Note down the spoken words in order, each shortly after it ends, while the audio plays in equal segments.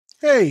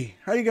Hey,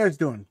 how you guys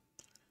doing?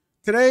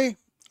 Today,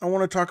 I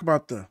want to talk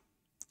about the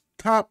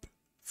top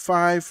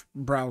 5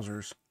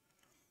 browsers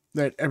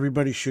that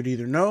everybody should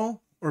either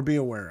know or be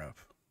aware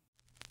of.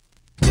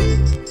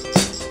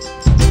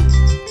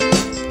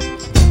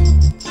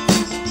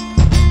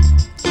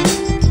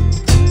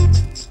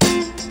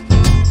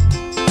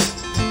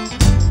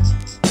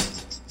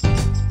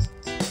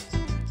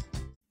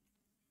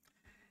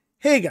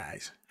 Hey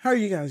guys, how are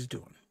you guys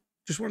doing?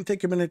 Just want to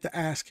take a minute to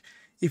ask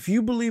if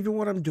you believe in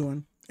what I'm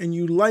doing and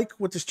you like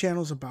what this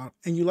channel is about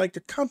and you like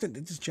the content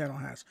that this channel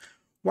has,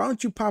 why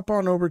don't you pop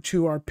on over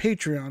to our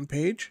Patreon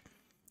page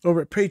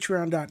over at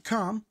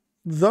patreon.com,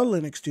 the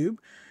Linux Tube,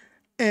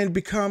 and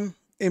become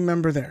a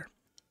member there.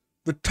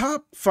 The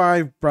top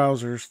 5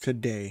 browsers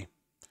today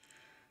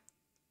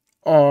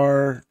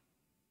are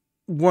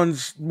the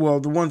ones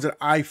that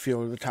I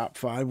feel are the top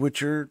 5,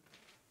 which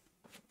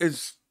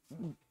is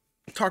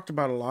talked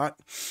about a lot,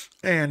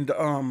 and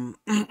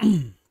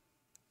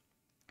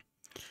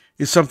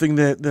is something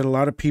that a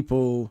lot of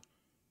people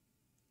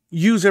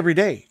use every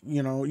day.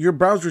 You know, your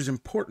browser is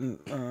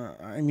important.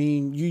 I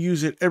mean, you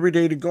use it every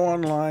day to go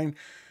online,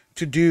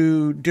 to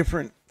do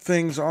different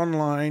things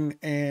online,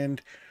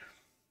 and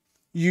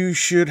you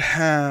should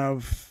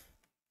have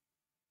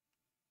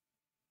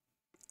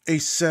a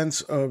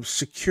sense of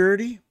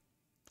security,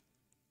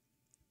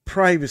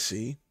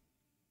 privacy,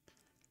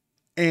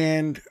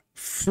 and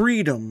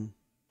freedom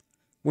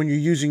when you're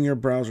using your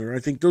browser. I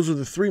think those are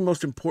the 3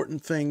 most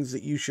important things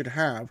that you should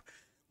have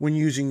when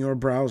using your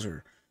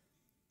browser.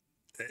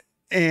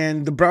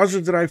 And the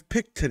browsers that I've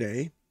picked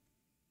today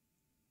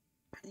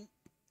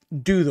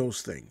do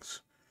those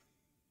things.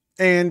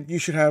 And you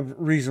should have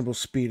reasonable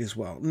speed as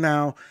well.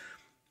 Now,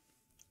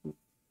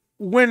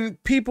 when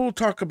people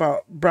talk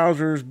about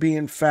browsers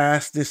being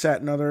fast, this,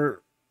 that, and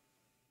other,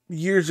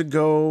 years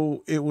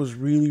ago, it was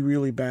really,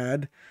 really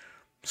bad.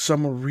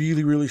 Some were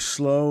really, really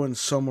slow and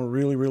some were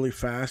really, really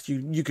fast.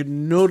 You could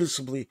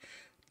noticeably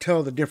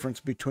tell the difference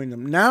between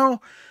them.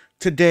 Now,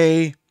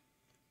 today,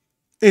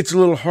 it's a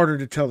little harder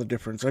to tell the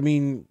difference. I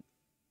mean,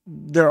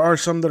 there are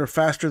some that are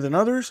faster than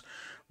others,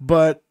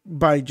 but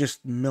by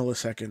just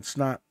milliseconds,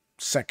 not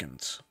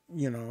seconds,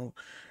 you know.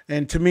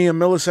 And to me, a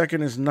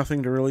millisecond is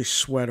nothing to really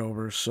sweat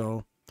over.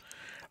 So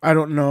I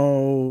don't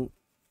know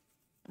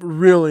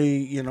really,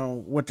 you know,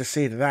 what to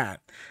say to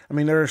that. I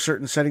mean, there are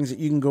certain settings that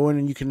you can go in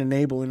and you can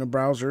enable in a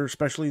browser,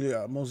 especially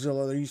the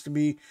Mozilla. There used to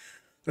be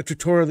a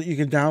tutorial that you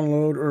can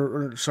download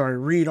or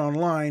read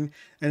online,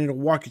 and it'll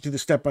walk you through the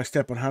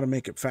step-by-step on how to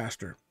make it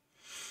faster.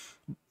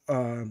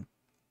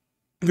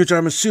 Which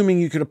I'm assuming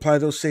you could apply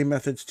those same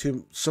methods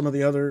to some of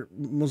the other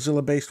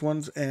Mozilla-based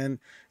ones, and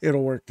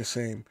it'll work the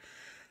same.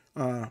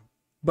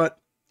 But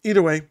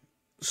either way,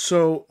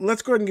 so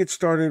let's go ahead and get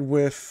started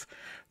with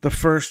the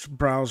first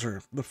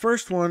browser. The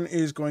first one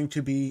is going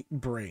to be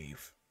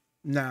Brave.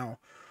 Now,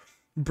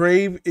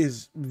 Brave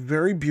is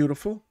very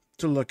beautiful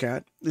to look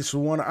at. This is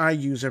one I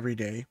use every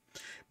day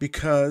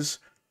because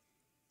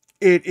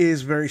it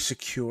is very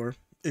secure.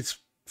 It's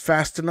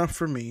fast enough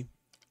for me.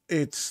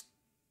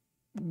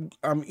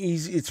 I'm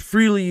easy. It's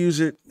freely use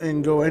it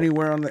and go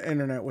anywhere on the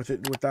internet with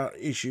it without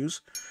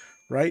issues,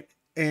 right?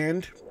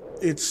 And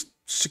it's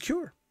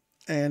secure.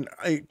 And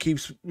it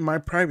keeps my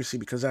privacy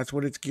because that's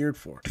what it's geared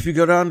for. If you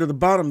go down to the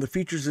bottom, the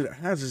features that it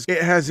has is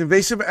it has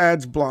invasive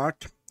ads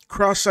blocked,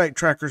 cross-site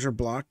trackers are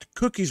blocked,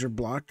 cookies are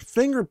blocked,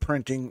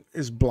 fingerprinting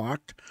is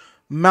blocked,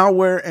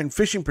 malware and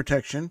phishing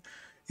protection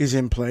is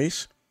in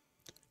place.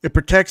 It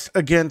protects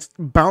against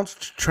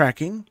bounced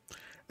tracking,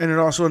 and it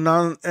also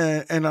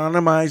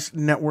anonymized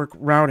network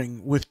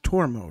routing with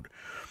Tor mode,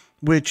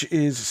 which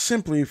is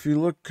simply, if you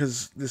look,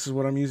 because this is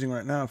what I'm using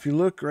right now, if you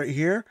look right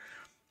here,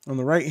 on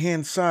the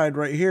right-hand side,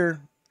 right here,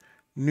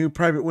 new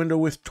private window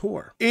with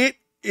Tor. It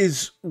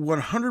is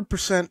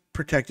 100%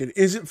 protected.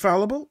 Is it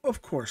fallible?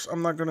 Of course.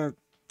 I'm not going to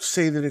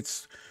say that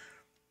it's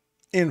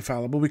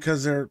infallible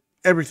because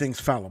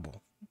everything's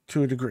fallible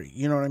to a degree.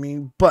 You know what I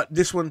mean? But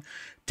this one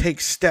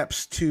takes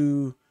steps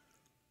to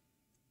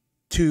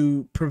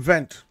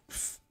prevent,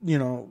 you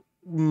know,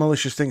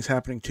 malicious things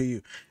happening to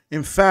you.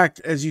 In fact,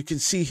 as you can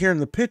see here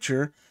in the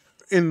picture,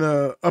 in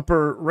the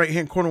upper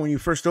right-hand corner when you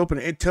first open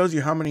it, it tells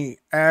you how many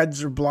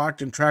ads are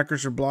blocked and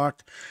trackers are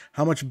blocked,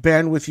 how much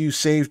bandwidth you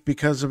saved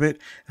because of it,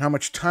 and how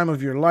much time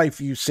of your life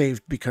you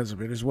saved because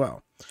of it as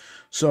well.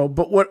 So,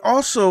 but what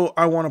also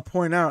I want to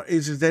point out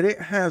is that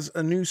it has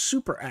a new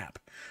super app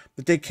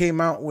that they came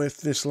out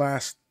with this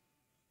last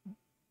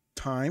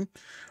time.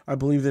 I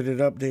believe that they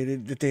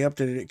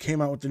updated it,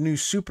 came out with the new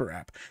super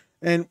app.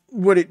 And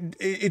what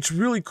it's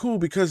really cool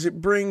because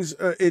it brings,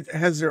 it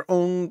has their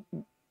own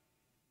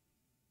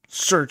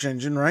search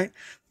engine, right?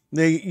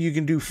 You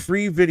can do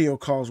free video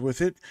calls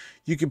with it.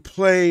 You can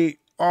play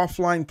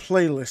offline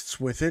playlists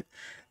with it,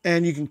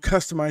 and you can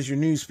customize your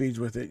news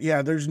feeds with it.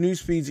 Yeah, there's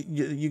news feeds that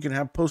you can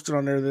have posted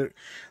on there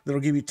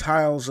that'll give you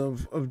tiles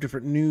of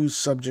different news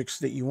subjects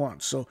that you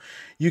want. So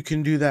you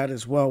can do that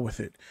as well with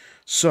it.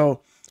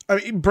 So I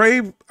mean,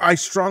 Brave, I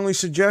strongly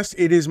suggest.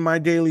 It is my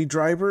daily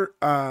driver.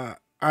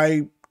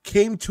 I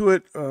came to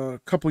it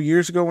a couple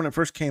years ago when it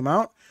first came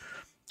out.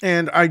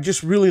 And I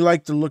just really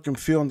like the look and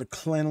feel and the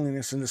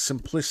cleanliness and the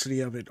simplicity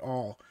of it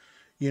all.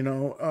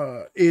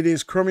 It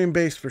is Chromium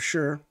based for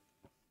sure,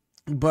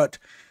 but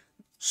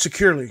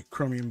securely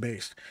Chromium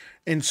based.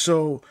 And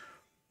so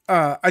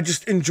I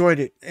just enjoyed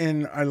it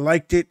and I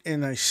liked it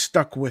and I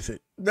stuck with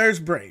it. There's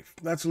Brave.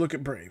 Let's look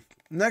at Brave.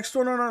 Next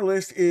one on our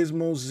list is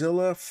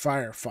Mozilla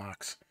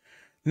Firefox.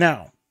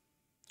 Now,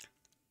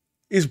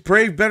 is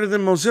Brave better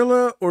than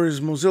Mozilla or is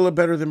Mozilla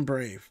better than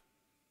Brave?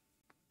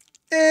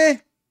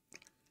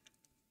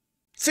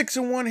 Six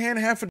in one hand,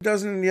 half a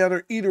dozen in the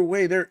other. Either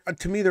way,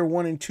 to me, they're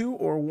 1 and 2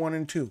 or 1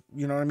 and 2.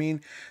 You know what I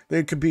mean?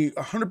 They could be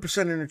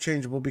 100%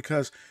 interchangeable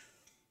because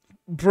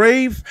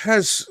Brave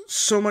has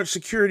so much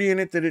security in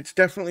it that it's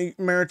definitely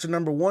merits a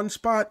number 1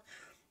 spot.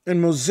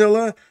 And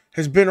Mozilla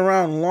has been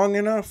around long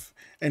enough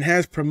and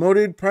has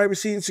promoted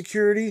privacy and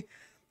security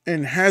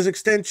and has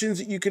extensions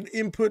that you can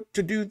input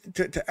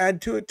to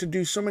add to it to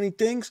do so many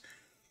things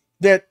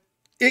that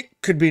it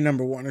could be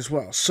number 1 as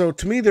well. So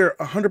to me, they're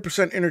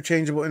 100%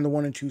 interchangeable in the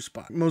 1 and 2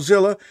 spot.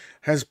 Mozilla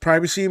has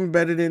privacy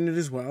embedded in it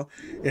as well.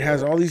 It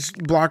has all these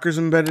blockers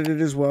embedded in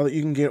it as well that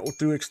you can get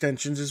through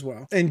extensions as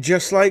well. And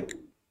just like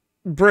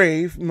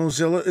Brave,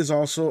 Mozilla is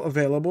also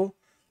available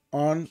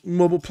on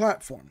mobile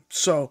platform.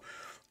 So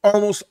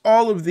almost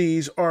all of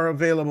these are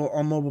available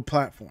on mobile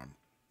platform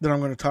that I'm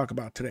going to talk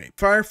about today.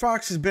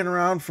 Firefox has been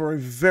around for a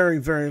very,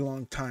 very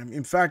long time.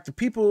 In fact, the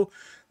people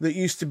that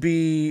used to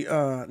be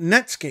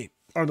Netscape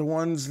are the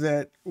ones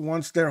that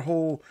once their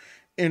whole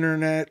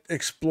Internet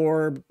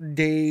Explorer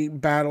day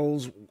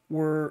battles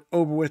were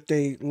over with,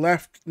 they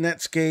left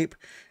Netscape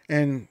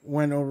and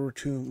went over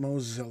to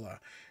Mozilla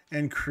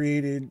and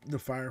created the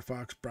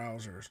Firefox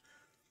browsers.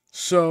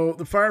 So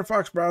the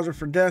Firefox browser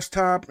for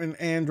desktop and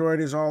Android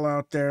is all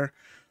out there.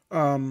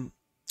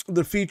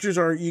 The features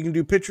are you can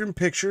do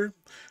picture-in-picture.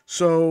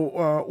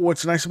 So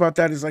what's nice about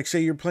that is, like,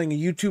 say you're playing a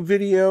YouTube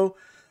video,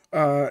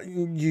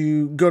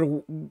 you go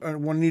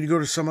to need to go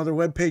to some other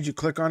web page, you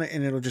click on it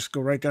and it'll just go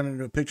right down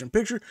into a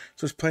picture-in-picture.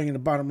 So it's playing in the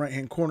bottom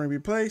right-hand corner of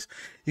your place.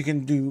 You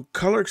can do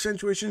color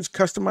accentuations,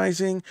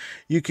 customizing.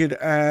 You could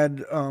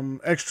add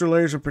extra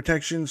layers of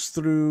protections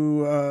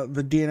through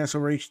the DNS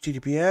over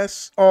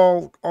HTTPS.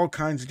 All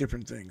kinds of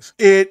different things.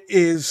 It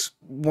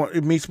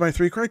meets my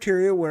 3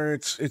 criteria where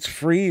it's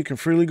free. You can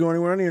freely go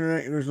anywhere on the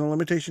internet. There's no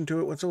limitation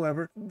to it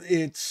whatsoever.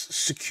 It's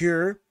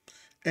secure.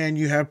 And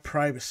you have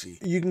privacy.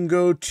 You can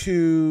go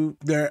to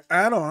their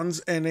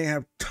add-ons, and they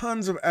have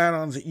tons of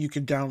add-ons that you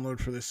can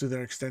download for this through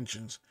their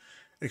extension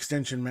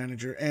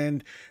manager.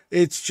 And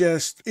it's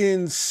just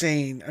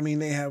insane. I mean,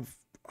 they have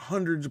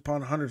hundreds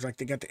upon hundreds. Like,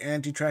 they got the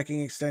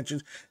anti-tracking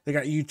extensions. They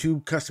got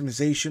YouTube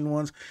customization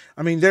ones.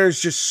 I mean,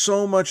 there's just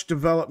so much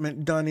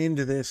development done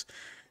into this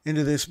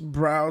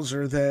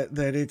browser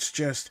that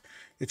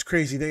it's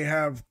crazy. They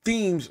have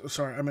themes.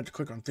 Sorry, I meant to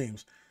click on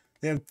themes.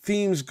 They have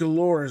themes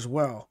galore as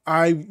well.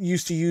 I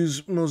used to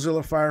use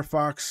Mozilla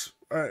Firefox,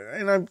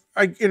 and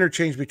I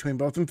interchange between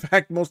both. In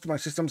fact, most of my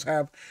systems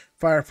have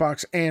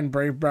Firefox and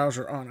Brave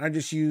browser on. I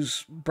just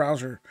use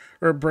browser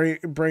or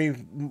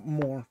Brave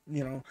more,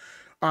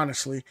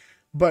 honestly.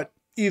 But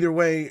either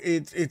way,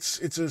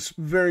 it's a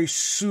very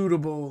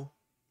suitable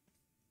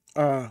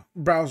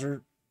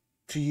browser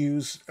to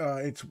use.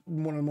 It's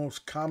one of the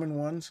most common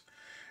ones,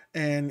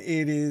 and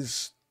it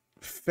is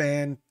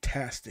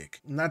fantastic.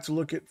 And that's a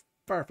look at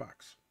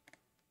Firefox.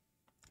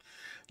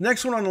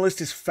 Next one on the list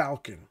is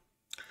Falcon.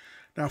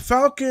 Now,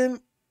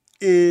 Falcon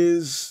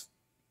is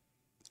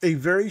a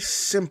very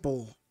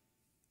simple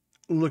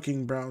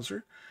looking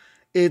browser.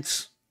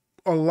 It's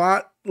a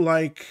lot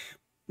like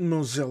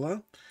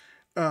Mozilla.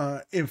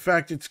 In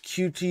fact, it's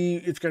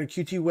Qt. It's got a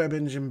Qt web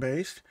engine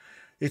based.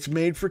 It's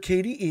made for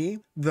KDE.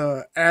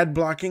 The ad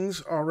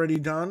blocking's already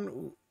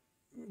done,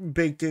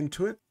 baked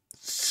into it.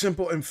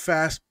 Simple and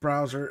fast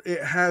browser.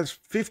 It has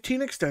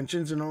 15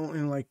 extensions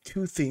and like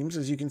 2 themes,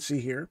 as you can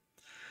see here,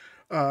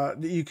 that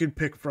you could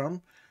pick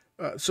from.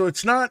 So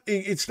it's not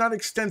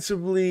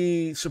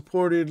extensively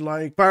supported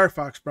like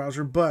Firefox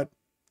browser, but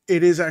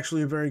it is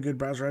actually a very good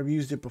browser. I've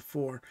used it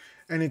before,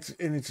 and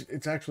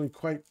it's actually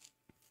quite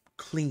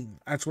clean.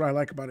 That's what I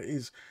like about it,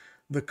 is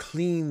the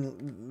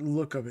clean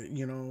look of it.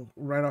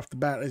 Right off the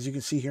bat, as you can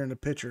see here in the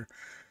picture.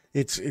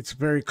 It's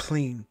very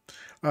clean.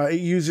 It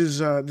uses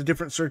the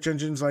different search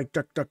engines like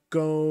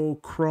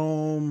DuckDuckGo,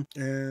 Chrome,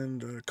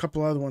 and a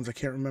couple other ones I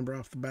can't remember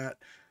off the bat.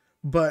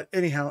 But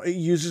anyhow, it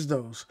uses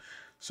those.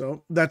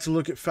 So that's a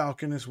look at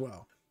Falcon as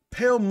well.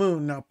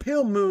 Palemoon. Now,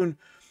 Palemoon,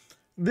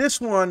 this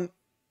one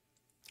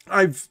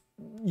I've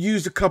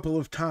used a couple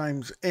of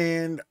times,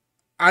 and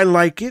I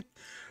like it.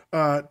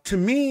 To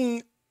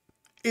me,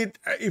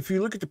 if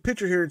you look at the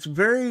picture here, it's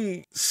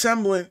very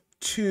semblant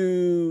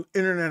to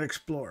Internet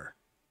Explorer.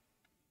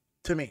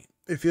 To me,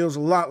 it feels a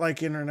lot like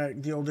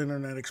the old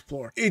Internet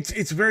Explorer.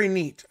 It's very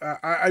neat.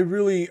 I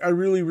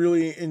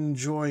really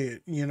enjoy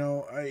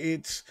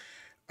it.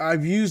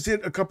 I've used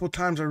it a couple of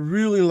times. I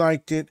really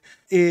liked it.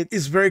 It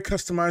is very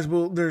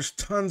customizable. There's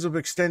tons of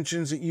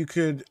extensions that you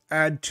could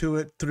add to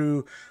it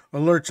through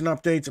alerts and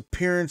updates,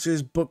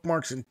 appearances,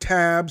 bookmarks and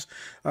tabs,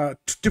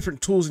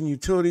 different tools and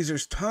utilities.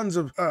 There's tons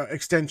of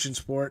extensions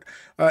for it.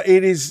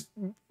 It is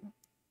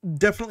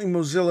definitely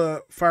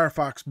Mozilla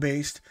Firefox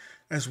based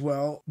as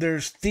well.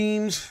 There's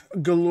themes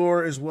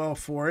galore as well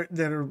for it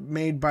that are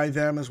made by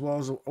them, as well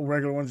as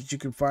regular ones that you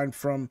can find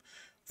from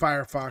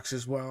Firefox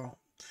as well.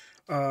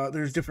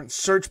 There's different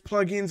search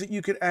plugins that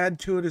you could add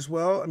to it as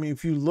well. I mean,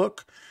 if you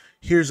look,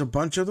 here's a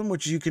bunch of them,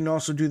 which you can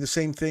also do the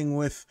same thing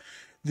with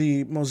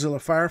the Mozilla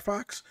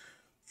Firefox.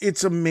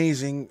 It's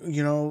amazing.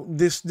 You know,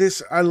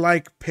 this I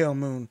like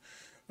Palemoon.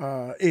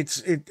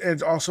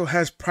 It also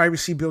has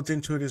privacy built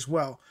into it as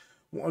well.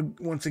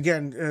 Once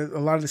again, a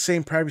lot of the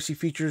same privacy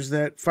features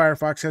that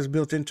Firefox has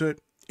built into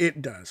it,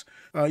 it does.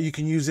 You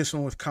can use this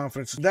one with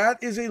confidence.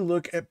 That is a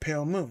look at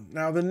Palemoon.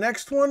 Now, the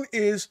next one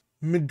is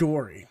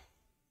Midori.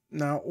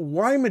 Now,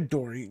 why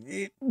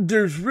Midori?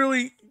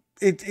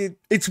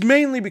 It's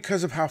mainly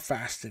because of how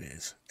fast it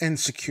is and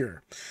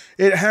secure.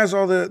 It has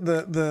all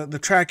the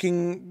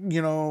tracking,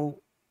 you know,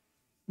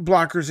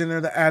 blockers in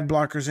there, the ad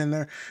blockers in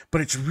there, but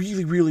it's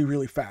really, really,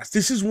 really fast.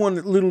 This is one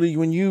that literally,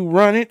 when you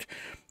run it,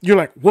 you're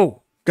like,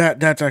 whoa,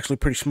 that's actually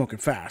pretty smoking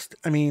fast.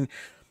 I mean,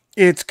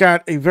 it's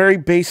got a very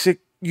basic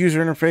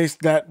user interface,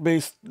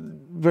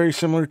 very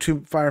similar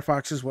to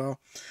Firefox as well.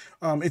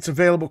 It's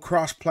available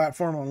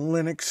cross-platform on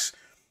Linux,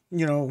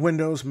 you know,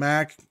 Windows,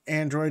 Mac,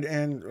 Android,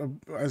 and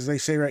as they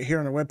say right here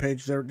on their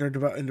webpage, they're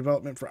in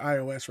development for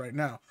iOS right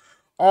now.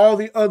 All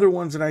the other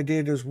ones that I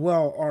did as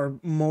well are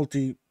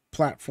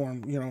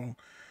multi-platform, you know,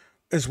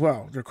 as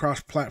well. They're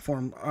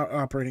cross-platform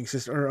operating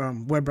system or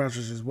web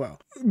browsers as well.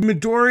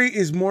 Midori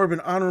is more of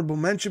an honorable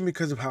mention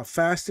because of how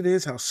fast it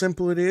is, how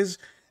simple it is,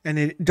 and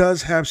it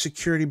does have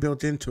security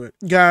built into it.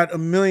 Got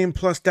 1 million+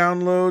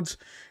 downloads,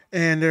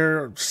 and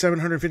there are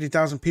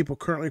 750,000 people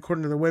currently,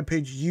 according to their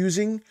webpage,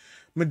 using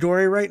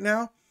Midori right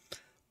now.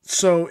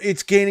 So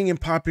it's gaining in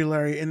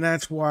popularity, and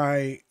that's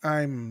why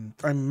I'm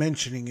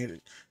mentioning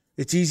it.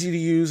 It's easy to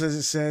use, as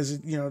it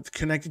says, you know, it's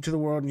connected to the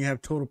world, and you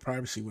have total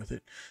privacy with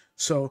it.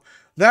 So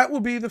that will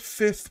be the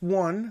 5th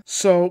one.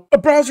 So a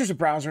browser's a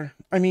browser.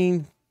 I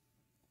mean,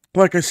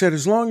 like I said,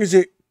 as long as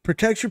it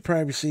protects your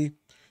privacy,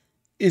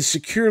 is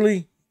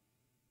securely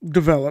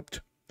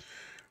developed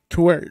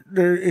to where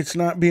it's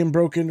not being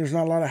broken, there's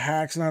not a lot of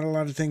hacks, not a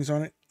lot of things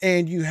on it,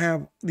 and you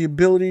have the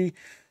ability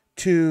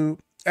to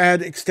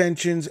add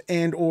extensions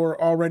and or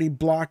already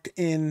blocked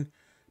in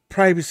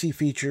privacy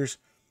features,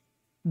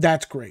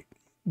 that's great.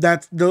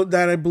 That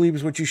I believe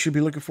is what you should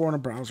be looking for in a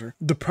browser.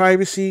 The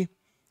privacy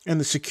and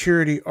the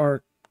security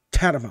are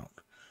tantamount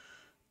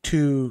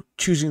to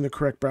choosing the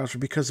correct browser,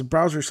 because the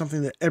browser is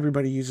something that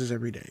everybody uses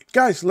every day.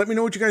 Guys, let me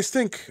know what you guys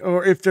think,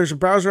 or if there's a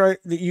browser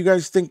that you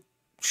guys think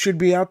should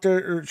be out there,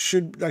 or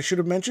I should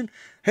have mentioned.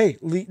 Hey,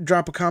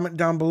 drop a comment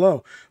down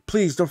below.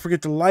 Please don't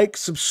forget to like,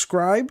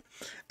 subscribe,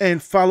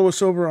 and follow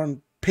us over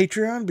on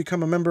Patreon.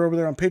 Become a member over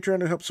there on Patreon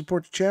to help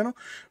support the channel.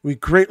 We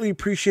greatly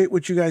appreciate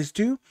what you guys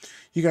do.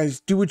 You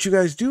guys do what you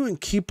guys do, and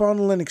keep on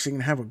Linuxing,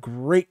 and have a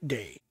great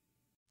day.